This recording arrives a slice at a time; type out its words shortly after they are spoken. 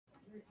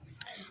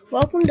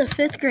Welcome to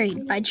 5th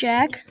grade by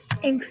Jack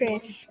and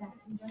Chris.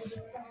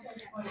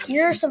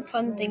 Here are some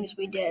fun things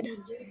we did.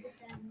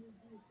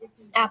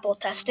 Apple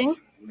testing.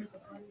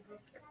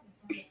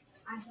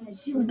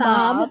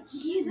 Bob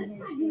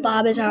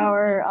is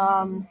our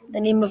the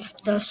name of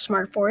the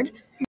smartboard.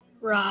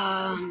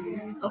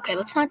 Okay,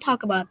 let's not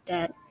talk about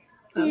that.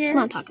 Let's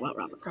not talk about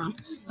Robert Brown.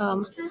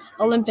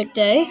 Olympic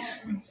Day.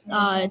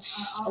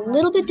 It's a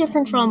little bit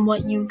different from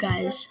what you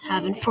guys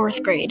have in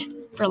 4th grade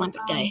for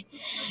Olympic Day,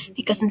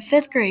 because in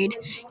 5th grade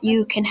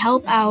you can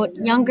help out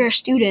younger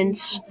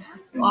students.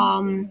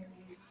 You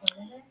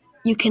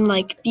can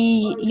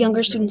be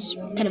younger students'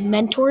 kind of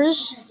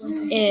mentors.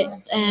 The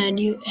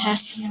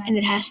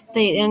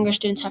younger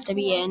students have to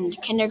be in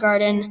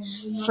kindergarten,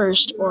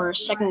 1st or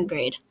 2nd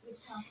grade.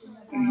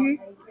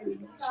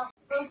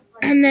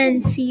 And then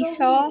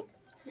seesaw.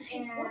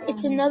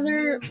 It's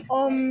another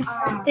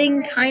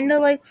thing, kind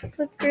of like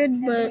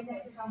Flipgrid, but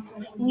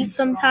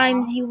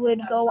sometimes you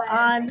would go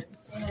on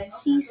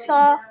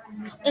seesaw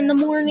in the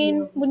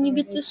morning when you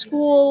get to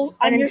school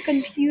on your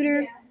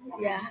computer.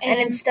 Yeah, and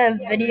instead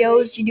of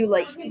videos, you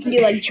can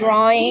do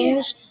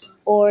drawings,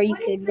 or you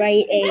could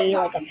write a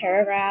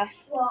paragraph.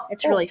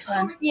 It's really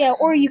fun. Yeah,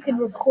 or you could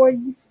record.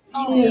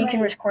 You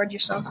can record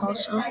yourself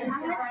also.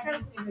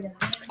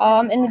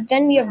 And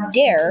then we have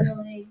Dare.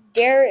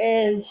 Dare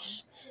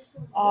is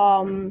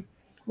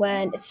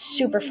when it's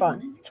super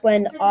fun. It's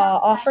when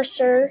a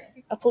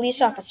police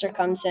officer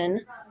comes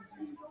in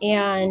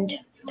and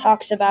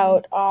talks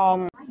about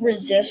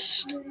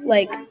resist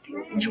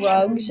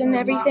drugs and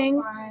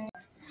everything.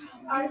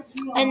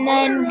 And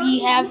then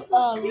we have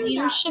a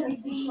leadership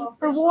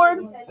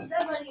reward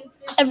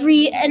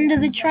every end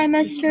of the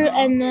trimester,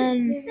 and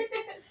then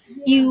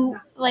you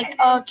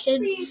a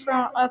kid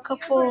from a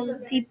couple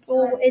of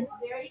people.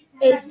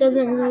 It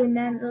doesn't really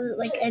matter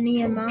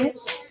any amount,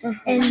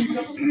 and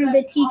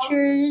the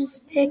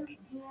teachers pick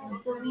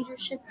the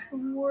leadership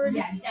award.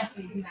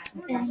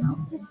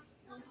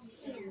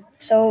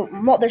 So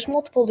there's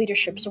multiple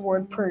leaderships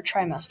award per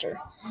trimester.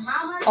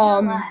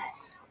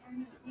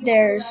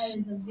 There's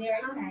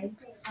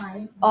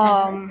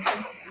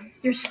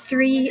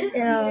three.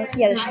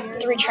 There's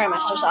 3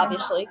 trimesters,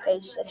 obviously,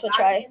 because that's what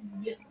tri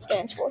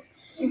stands for.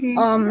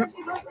 Mm-hmm.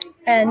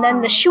 And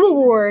then the shoe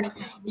award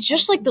is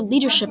just like the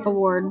leadership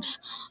awards,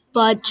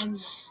 but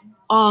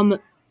the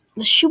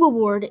shoe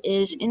award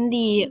is in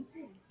the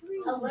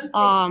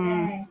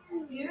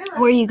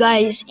where you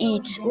guys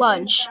eat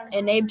lunch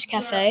in Abe's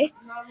Cafe,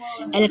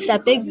 and it's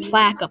that big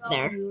plaque up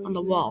there on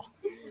the wall.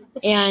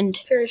 And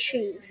a pair of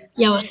shoes.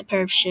 Yeah, with a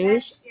pair of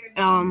shoes.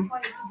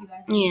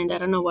 And I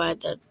don't know why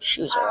the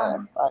shoes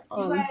are there, but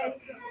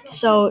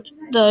so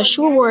the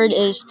shoe award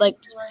is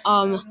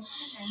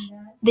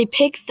they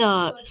pick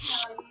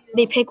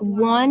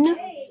one,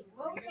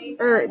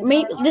 or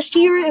maybe this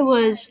year it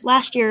was.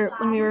 Last year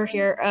when we were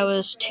here, it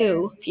was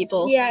 2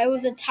 people. Yeah, it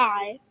was a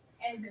tie.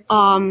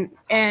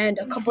 And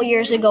a couple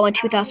years ago in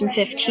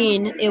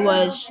 2015,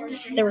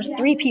 there were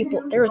 3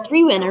 people. There were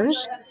 3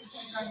 winners,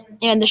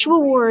 and the shoe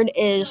award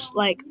is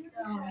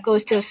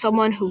goes to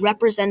someone who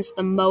represents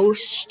the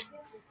most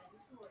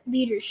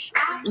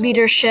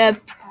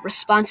leadership,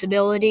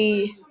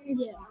 responsibility,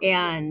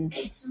 and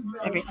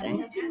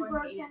everything.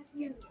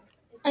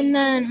 And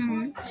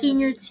then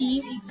senior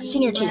tea.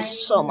 Senior tea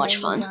is so much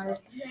fun.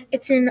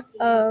 It's an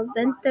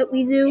event that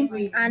we do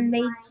on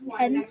May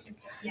 10th,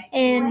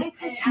 and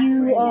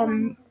you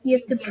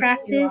have to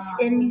practice,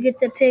 and you get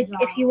to pick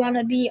if you want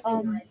to be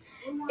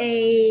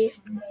a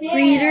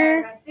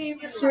greeter,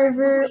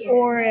 server,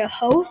 or a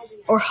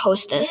host or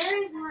hostess.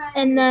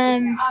 And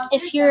then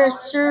if you're a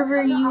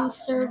server, you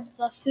serve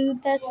the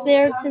food that's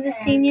there to the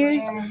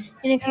seniors. And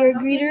if you're a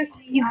greeter,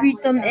 you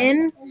greet them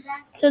in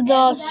to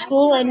the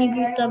school and you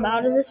greet them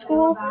out of the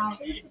school.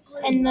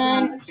 And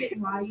then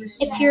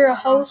if you're a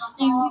host,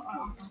 you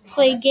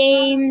play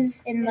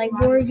games and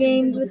board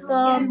games with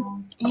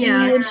them.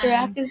 Yeah, you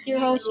interact with your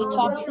host, you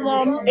talk to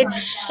them.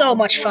 It's so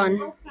much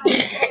fun.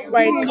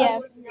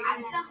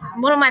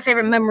 One of my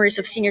favorite memories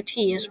of senior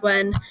tea is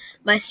when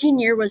my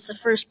senior was the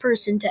first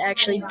person to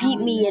actually beat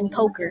me in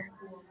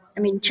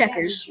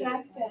checkers.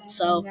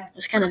 So I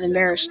was kind of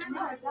embarrassed.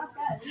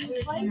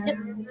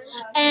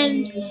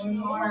 And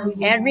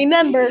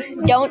remember,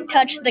 don't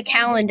touch the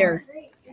calendar.